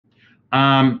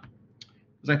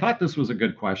Because I thought this was a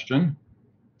good question.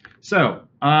 So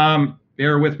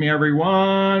bear with me,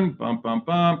 everyone. Bump, bump,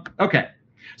 bump. Okay.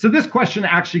 So this question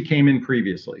actually came in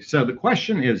previously. So the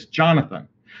question is, Jonathan,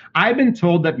 I've been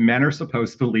told that men are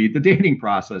supposed to lead the dating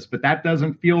process, but that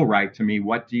doesn't feel right to me.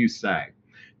 What do you say?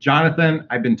 Jonathan,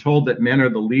 I've been told that men are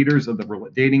the leaders of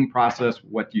the dating process.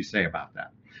 What do you say about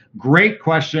that? Great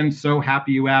question. So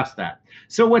happy you asked that.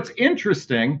 So what's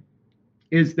interesting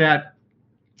is that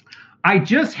I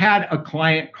just had a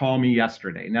client call me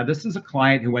yesterday. Now, this is a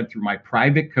client who went through my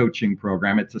private coaching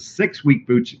program. It's a 6-week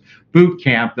boot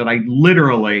camp that I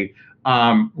literally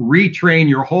retrain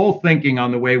your whole thinking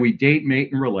on the way we date,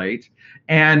 mate, and relate.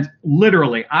 And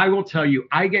literally, I will tell you,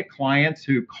 I get clients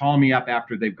who call me up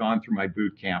after they've gone through my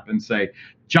boot camp and say,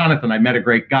 Jonathan, I met a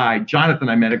great guy. Jonathan,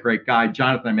 I met a great guy.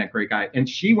 Jonathan, I met a great guy. And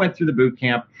she went through the boot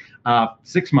camp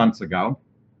 6 months ago.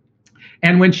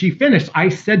 And when she finished, I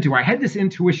said to her, I had this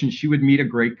intuition she would meet a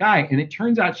great guy. And it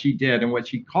turns out she did. And what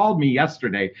she called me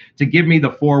yesterday to give me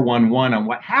the 411 on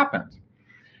what happened.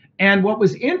 And what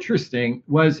was interesting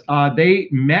was they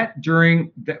met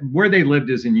during where they lived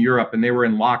is in Europe, and they were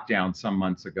in lockdown some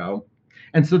months ago.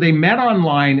 And so they met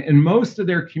online, and most of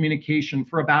their communication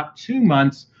for about 2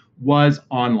 months was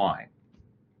online.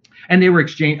 And they were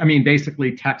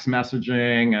basically text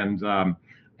messaging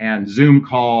and Zoom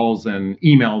calls and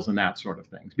emails and that sort of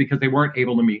things, because they weren't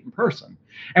able to meet in person.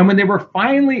 And when they were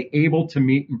finally able to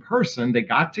meet in person, they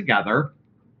got together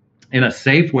in a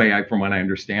safe way, from what I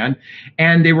understand,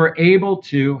 and they were able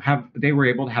to have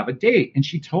a date. And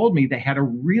she told me they had a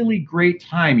really great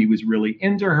time. He was really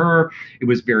into her. It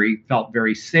was felt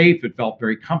very safe. It felt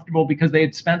very comfortable because they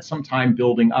had spent some time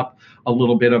building up a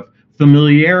little bit of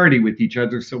familiarity with each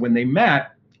other. So when they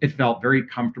met, it felt very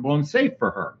comfortable and safe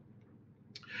for her.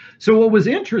 So what was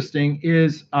interesting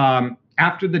is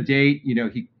after the date,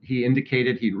 he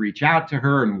indicated he'd reach out to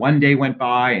her, and 1 day went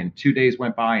by, and 2 days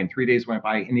went by, and 3 days went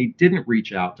by, and he didn't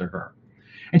reach out to her.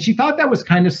 And she thought that was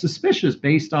kind of suspicious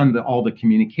based on all the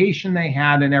communication they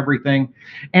had and everything.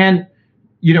 And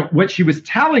what she was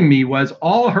telling me was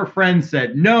all her friends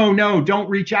said, no, don't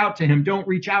reach out to him. Don't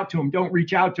reach out to him. Don't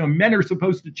reach out to him. Men are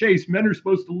supposed to chase. Men are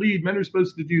supposed to lead. Men are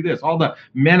supposed to do this. All the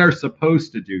men are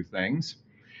supposed to do things.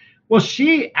 Well,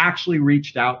 she actually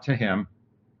reached out to him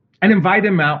and invited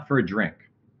him out for a drink.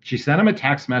 She sent him a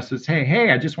text message,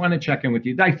 hey, I just want to check in with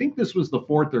you. I think this was the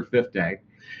 4th or 5th day.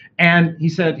 And he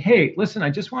said, hey, listen,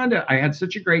 I had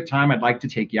such a great time. I'd like to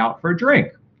take you out for a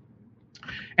drink.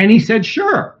 And he said,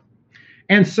 sure.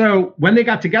 And so when they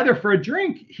got together for a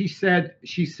drink, she said,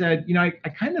 I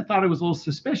kind of thought it was a little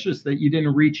suspicious that you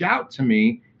didn't reach out to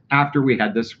me after we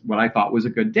had this, what I thought was a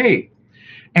good date.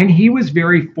 And he was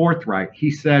very forthright.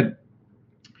 He said,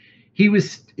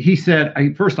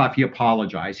 first off, he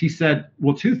apologized. He said,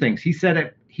 well, 2 things. He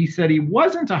said he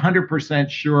wasn't 100%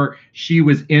 sure she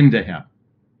was into him.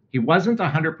 He wasn't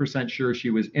 100% sure she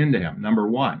was into him, number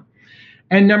 1.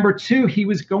 And number 2, he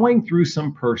was going through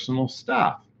some personal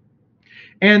stuff.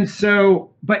 And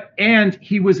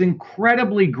he was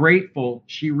incredibly grateful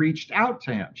she reached out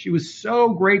to him. She was so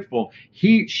grateful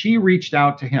she reached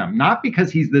out to him, not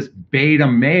because he's this beta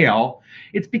male.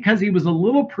 It's because he was a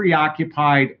little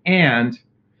preoccupied and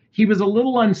he was a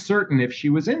little uncertain if she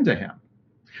was into him.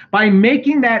 By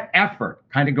making that effort,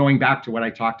 kind of going back to what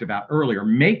I talked about earlier,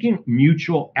 making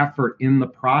mutual effort in the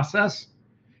process,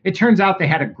 it turns out they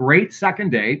had a great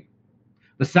second date.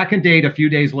 The second date, a few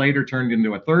days later, turned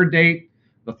into a third date.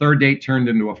 The third date turned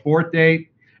into a 4th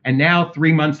date. And now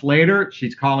 3 months later,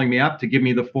 she's calling me up to give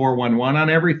me the 411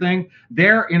 on everything.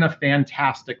 They're in a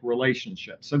fantastic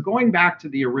relationship. So going back to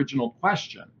the original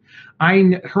question,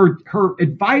 her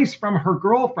advice from her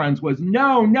girlfriends was,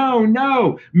 no.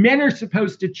 Men are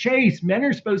supposed to chase. Men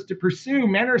are supposed to pursue.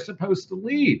 Men are supposed to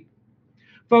lead.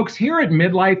 Folks, here at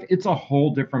Midlife, it's a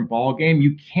whole different ballgame.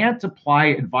 You can't apply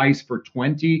advice for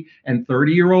 20 and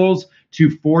 30-year-olds to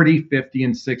 40, 50,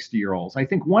 and 60-year-olds. I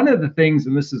think one of the things,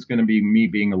 and this is going to be me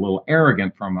being a little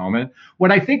arrogant for a moment,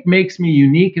 what I think makes me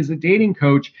unique as a dating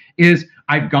coach is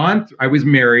I was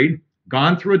married,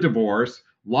 gone through a divorce,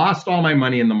 lost all my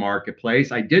money in the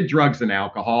marketplace. I did drugs and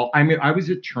alcohol. I was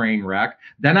a train wreck.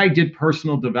 Then I did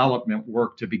personal development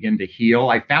work to begin to heal.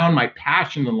 I found my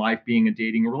passion in life being a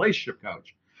dating and relationship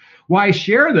coach. Why I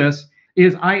share this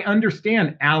is I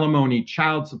understand alimony,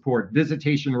 child support,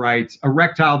 visitation rights,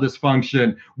 erectile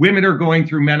dysfunction, women are going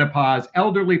through menopause,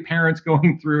 elderly parents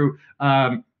going through,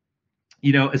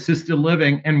 assisted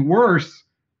living, and worse,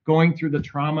 going through the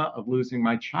trauma of losing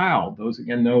my child. Those,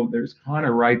 again, know there's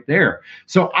Connor right there.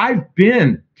 So I've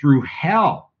been through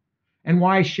hell. And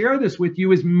why I share this with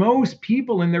you is most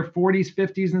people in their 40s,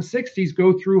 50s, and 60s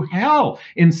go through hell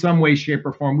in some way, shape,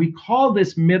 or form. We call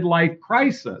this midlife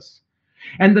crisis.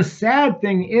 And the sad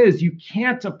thing is you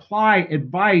can't apply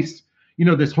advice,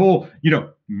 this whole,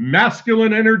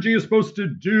 masculine energy is supposed to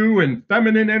do and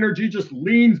feminine energy just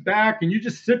leans back and you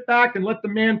just sit back and let the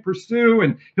man pursue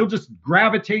and he'll just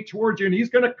gravitate towards you and he's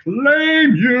going to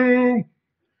claim you.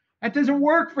 That doesn't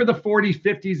work for the 40s,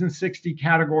 50s, and 60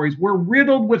 categories. We're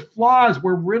riddled with flaws.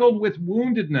 We're riddled with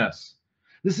woundedness.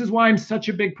 This is why I'm such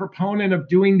a big proponent of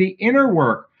doing the inner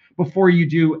work before you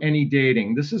do any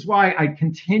dating. This is why I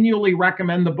continually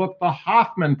recommend the book, The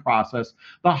Hoffman Process.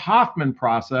 The Hoffman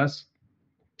Process,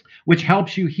 which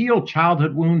helps you heal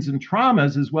childhood wounds and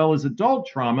traumas as well as adult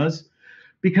traumas,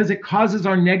 because it causes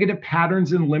our negative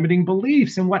patterns and limiting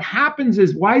beliefs. And what happens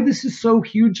is why this is so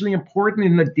hugely important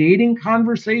in the dating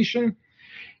conversation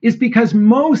is because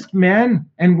most men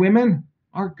and women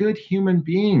are good human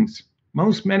beings.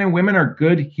 Most men and women are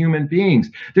good human beings.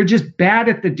 They're just bad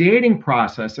at the dating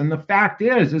process. And the fact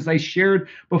is, as I shared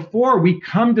before, we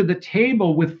come to the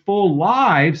table with full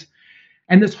lives.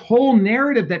 And this whole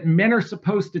narrative that men are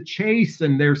supposed to chase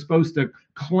and they're supposed to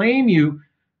claim you,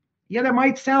 yeah, that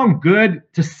might sound good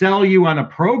to sell you on a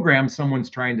program someone's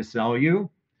trying to sell you,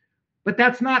 but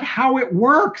that's not how it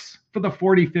works for the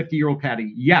 40, 50-year-old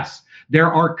caddy. Yes,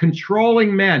 there are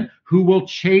controlling men who will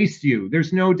chase you.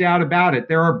 There's no doubt about it.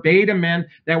 There are beta men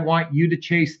that want you to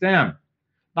chase them.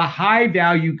 The high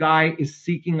value guy is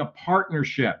seeking a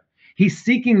partnership. He's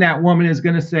seeking that woman is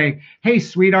going to say, hey,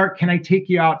 sweetheart, can I take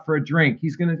you out for a drink?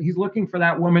 He's looking for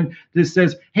that woman that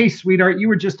says, hey, sweetheart, you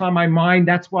were just on my mind.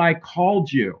 That's why I called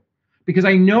you. Because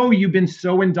I know you've been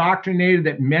so indoctrinated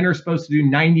that men are supposed to do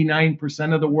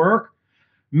 99% of the work.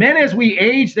 Men, as we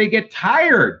age, they get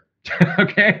tired.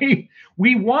 Okay?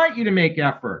 We want you to make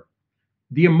effort.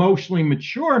 The emotionally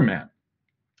mature men,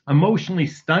 emotionally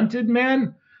stunted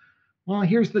men, well,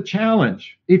 here's the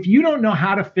challenge. If you don't know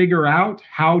how to figure out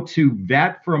how to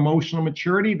vet for emotional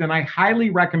maturity, then I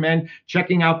highly recommend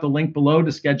checking out the link below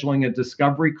to scheduling a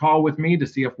discovery call with me to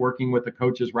see if working with a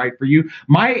coach is right for you.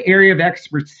 My area of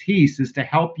expertise is to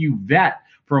help you vet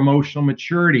for emotional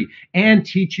maturity and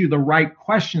teach you the right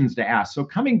questions to ask. So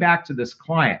coming back to this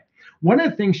client, one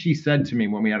of the things she said to me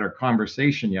when we had our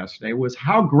conversation yesterday was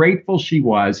how grateful she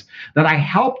was that I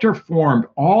helped her form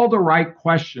all the right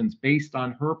questions based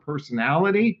on her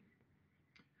personality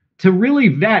to really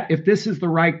vet if this is the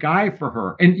right guy for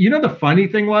her. And the funny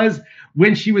thing was,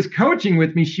 when she was coaching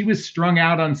with me, she was strung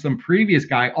out on some previous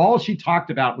guy. All she talked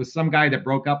about was some guy that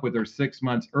broke up with her 6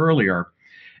 months earlier.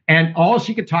 And all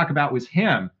she could talk about was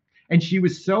him. And she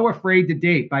was so afraid to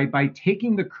date. By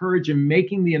taking the courage and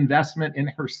making the investment in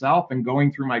herself and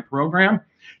going through my program,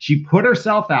 she put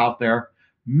herself out there,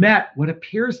 met what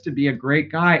appears to be a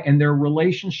great guy, and their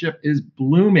relationship is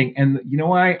blooming. And you know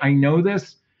why I know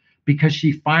this? Because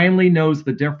she finally knows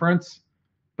the difference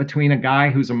between a guy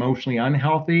who's emotionally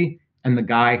unhealthy and the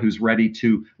guy who's ready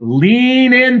to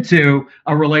lean into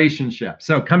a relationship.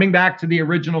 So coming back to the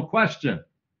original question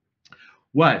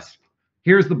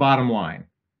here's the bottom line.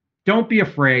 Don't be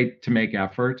afraid to make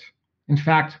effort. In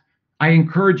fact, I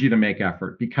encourage you to make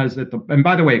effort because and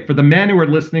by the way, for the men who are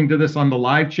listening to this on the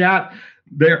live chat,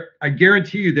 I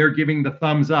guarantee you they're giving the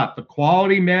thumbs up. The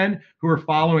quality men who are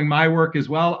following my work as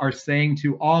well are saying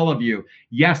to all of you,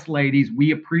 yes, ladies,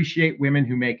 we appreciate women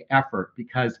who make effort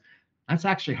because that's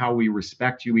actually how we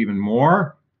respect you even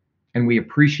more and we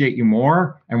appreciate you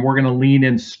more. And we're going to lean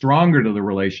in stronger to the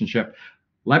relationship.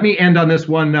 Let me end on this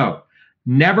one note.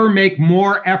 Never make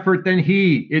more effort than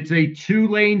he. It's a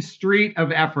two-lane street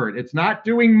of effort. It's not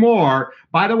doing more.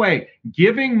 By the way,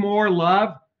 giving more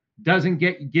love doesn't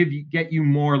get you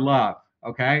more love,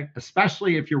 okay?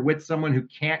 Especially if you're with someone who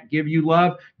can't give you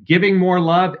love. Giving more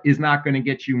love is not going to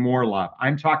get you more love.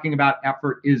 I'm talking about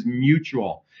effort is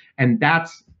mutual, and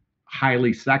that's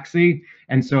highly sexy.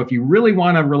 And so if you really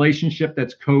want a relationship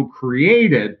that's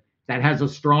co-created, that has a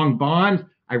strong bond,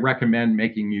 I recommend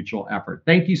making mutual effort.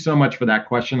 Thank you so much for that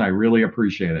question. I really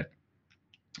appreciate it.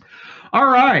 All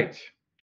right.